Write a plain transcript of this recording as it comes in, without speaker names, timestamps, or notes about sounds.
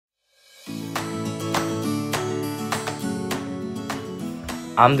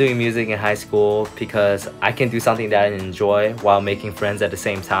I'm doing music in high school because I can do something that I enjoy while making friends at the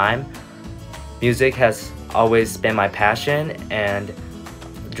same time. Music has always been my passion, and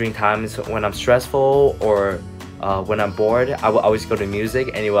during times when I'm stressful or when I'm bored, I will always go to music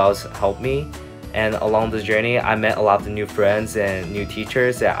and it will always help me. And along the journey, I met a lot of new friends and new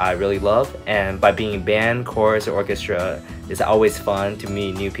teachers that I really love. And by being in band, chorus, or orchestra, it's always fun to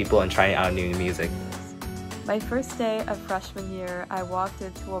meet new people and trying out new music. My first day of freshman year, I walked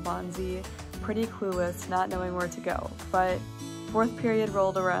into Waubonsie pretty clueless, not knowing where to go. But fourth period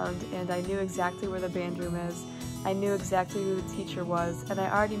rolled around and I knew exactly where the band room is. I knew exactly who the teacher was, and I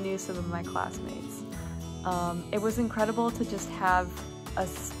already knew some of my classmates. It was incredible to just have a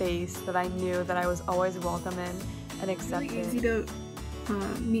space that I knew that I was always welcome in and accepted. It's really easy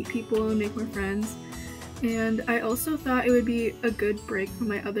to meet people and make more friends. And I also thought it would be a good break from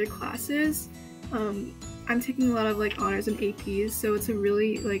my other classes. I'm taking a lot of honors and APs, so it's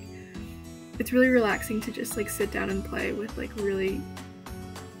really relaxing to just sit down and play with really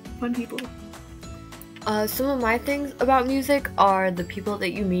fun people. Some of my things about music are the people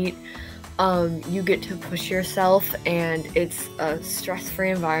that you meet. You get to push yourself, and it's a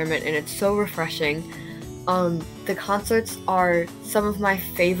stress-free environment, and it's so refreshing. The concerts are some of my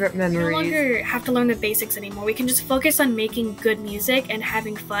favorite memories. We no longer have to learn the basics anymore. We can just focus on making good music and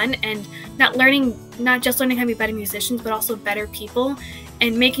having fun, and not just learning how to be better musicians, but also better people,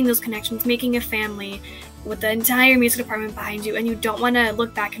 and making those connections, making a family with the entire music department behind you, and you don't want to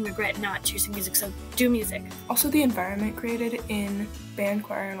look back and regret not choosing music, so do music. Also, the environment created in band,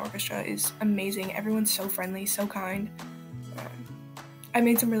 choir, and orchestra is amazing. Everyone's so friendly, so kind. I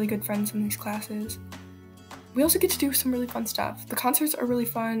made some really good friends in these classes. We also get to do some really fun stuff. The concerts are really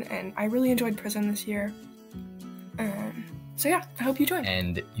fun, and I really enjoyed Prism this year. So yeah, I hope you join.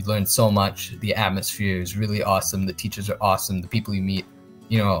 And you learn so much. The atmosphere is really awesome. The teachers are awesome. The people you meet,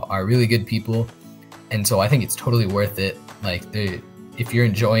 are really good people. And so I think it's totally worth it. If you're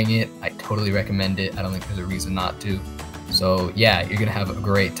enjoying it, I totally recommend it. I don't think there's a reason not to. So yeah, you're gonna have a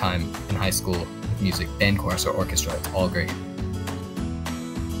great time in high school with music, band, chorus, or orchestra. It's all great.